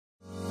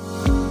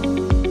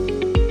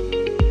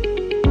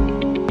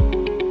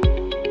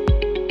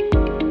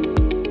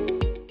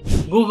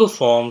Google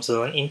Forms is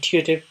an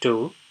intuitive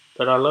tool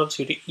that allows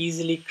you to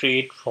easily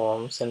create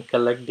forms and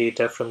collect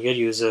data from your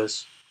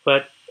users,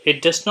 but it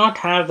does not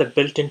have the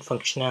built-in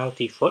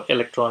functionality for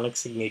electronic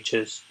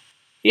signatures.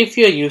 If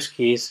your use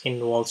case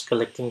involves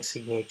collecting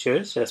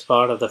signatures as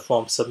part of the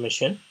form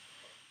submission,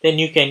 then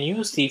you can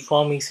use the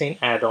Formesign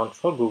add-on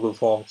for Google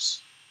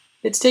Forms.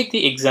 Let's take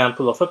the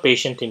example of a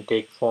patient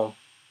intake form.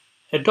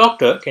 A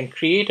doctor can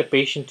create a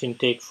patient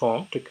intake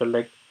form to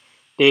collect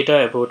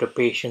data about a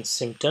patient's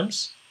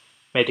symptoms,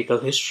 medical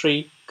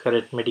history,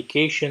 current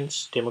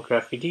medications,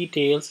 demographic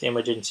details,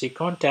 emergency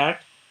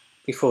contact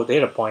before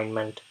their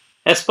appointment.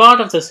 As part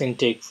of this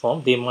intake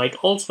form, they might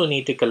also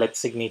need to collect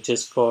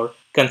signatures for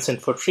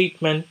consent for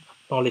treatment,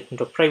 acknowledgement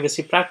of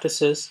privacy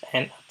practices,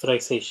 and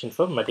authorization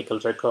for medical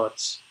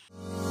records.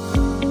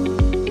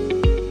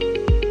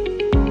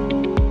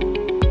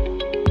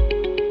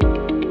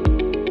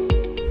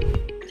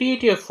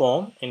 Create your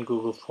form in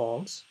Google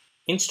Forms.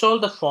 Install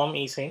the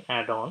Formesign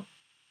add-on.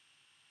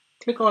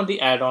 Click on the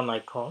add-on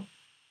icon.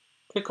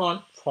 Click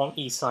on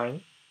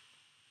Formesign.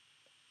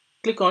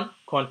 Click on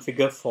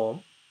Configure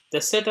Form.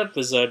 The setup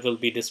wizard will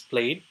be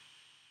displayed.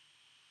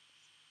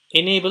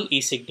 Enable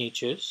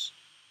esignatures.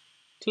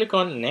 Click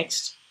on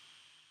Next.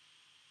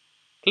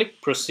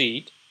 Click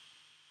Proceed.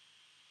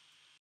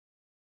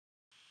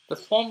 The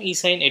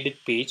Formesign edit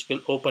page will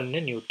open in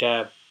a new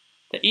tab.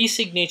 The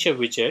e-signature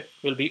widget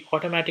will be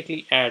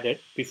automatically added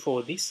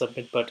before the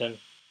Submit button.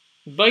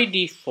 By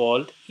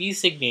default,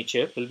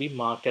 e-signature will be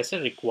marked as a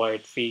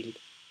required field.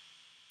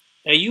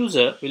 A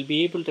user will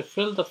be able to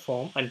fill the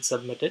form and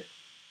submit it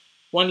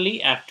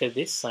only after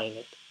they sign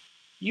it.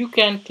 You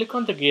can click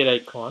on the gear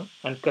icon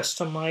and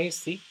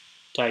customize the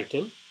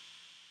title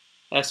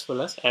as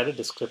well as add a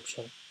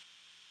description.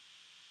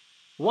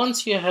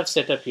 Once you have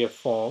set up your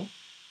form,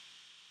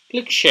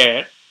 click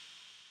Share,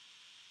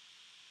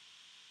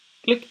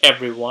 click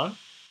Everyone,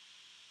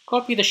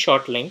 copy the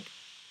short link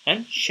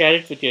and share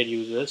it with your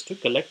users to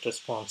collect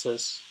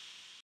responses.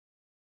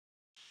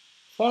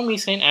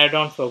 Formesign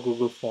add-on for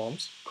Google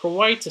Forms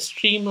provides a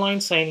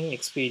streamlined signing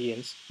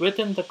experience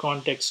within the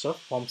context of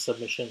form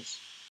submissions.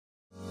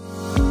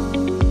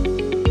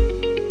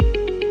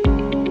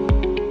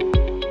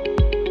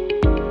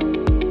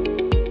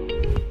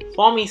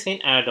 Formesign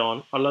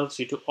add-on allows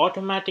you to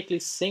automatically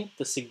sync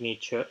the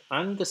signature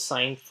and the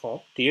signed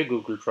form to your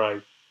Google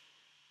Drive.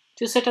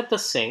 To set up the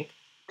sync,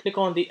 click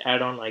on the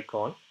add-on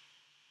icon,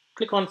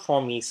 click on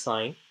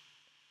Formesign,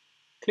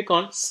 click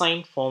on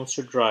Sign Forms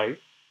to Drive.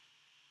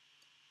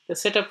 The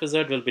setup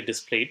wizard will be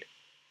displayed.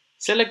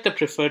 Select the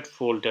preferred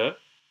folder,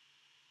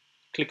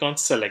 click on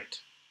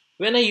Select.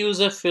 When a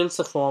user fills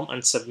a form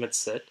and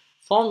submits it,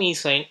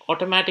 Formesign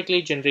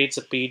automatically generates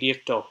a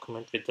PDF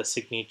document with the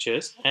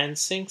signatures and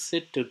syncs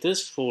it to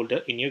this folder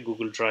in your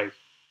Google Drive.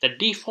 The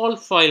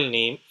default file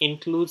name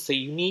includes the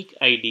unique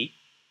ID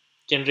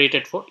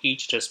generated for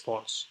each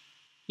response.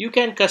 You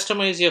can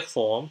customize your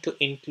form to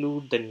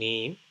include the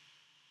name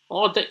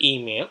or the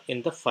email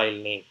in the file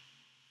name.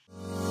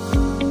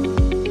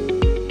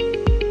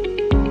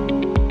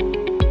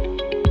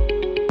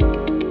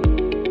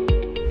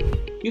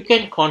 You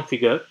can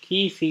configure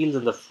key fields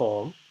in the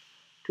form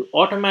to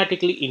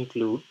automatically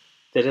include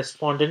the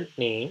respondent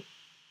name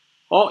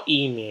or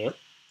email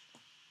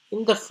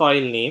in the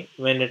file name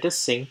when it is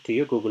synced to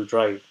your Google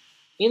Drive.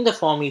 In the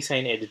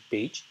Formesign edit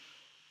page,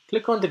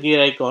 click on the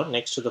gear icon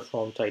next to the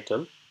form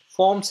title.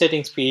 Form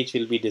settings page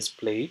will be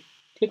displayed.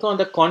 Click on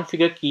the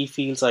Configure Key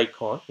Fields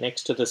icon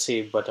next to the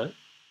Save button.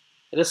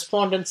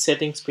 Respondent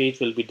settings page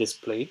will be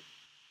displayed.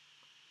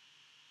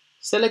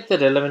 Select the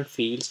relevant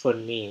fields for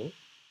name,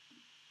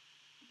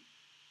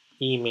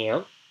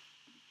 email,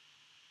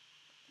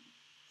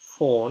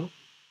 phone,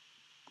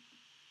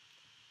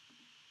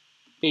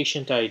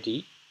 patient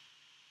ID,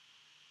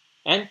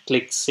 and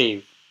click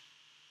Save.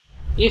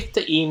 If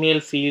the email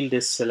field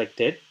is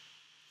selected,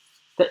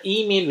 the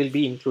email will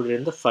be included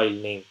in the file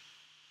name.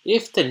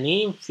 If the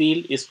name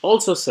field is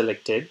also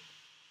selected,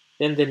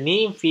 then the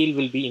name field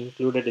will be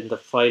included in the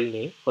file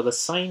name for the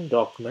signed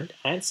document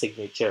and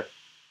signature.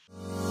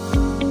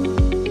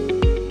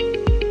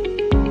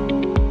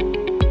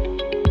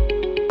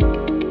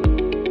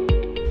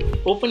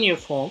 Open your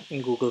form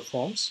in Google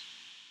Forms.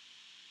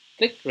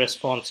 Click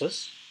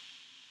Responses.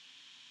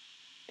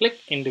 Click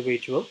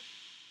Individual.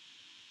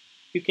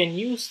 You can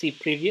use the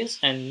Previous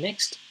and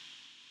Next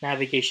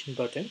navigation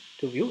button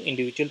to view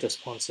individual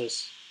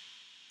responses.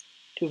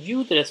 To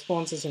view the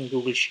responses in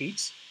Google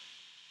Sheets,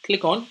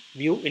 click on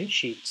View in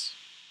Sheets.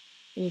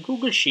 In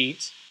Google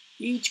Sheets,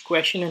 each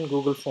question in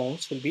Google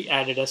Forms will be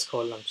added as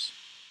columns,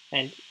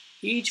 and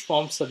each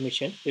form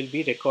submission will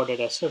be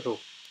recorded as a row.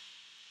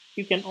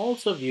 You can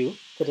also view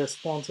the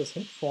responses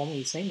in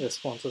Formesign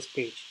Responses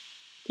page.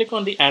 Click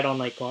on the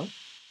add-on icon,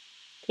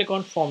 click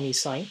on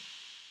Formesign,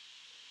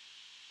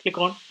 click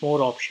on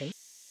More Options,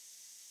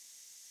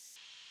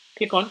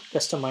 click on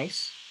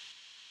Customize,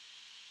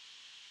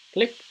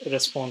 click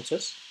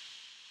Responses.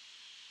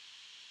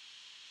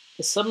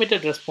 The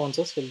submitted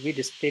responses will be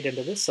displayed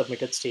under the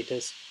Submitted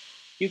status.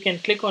 You can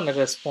click on a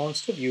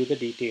response to view the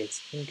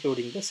details,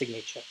 including the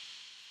signature.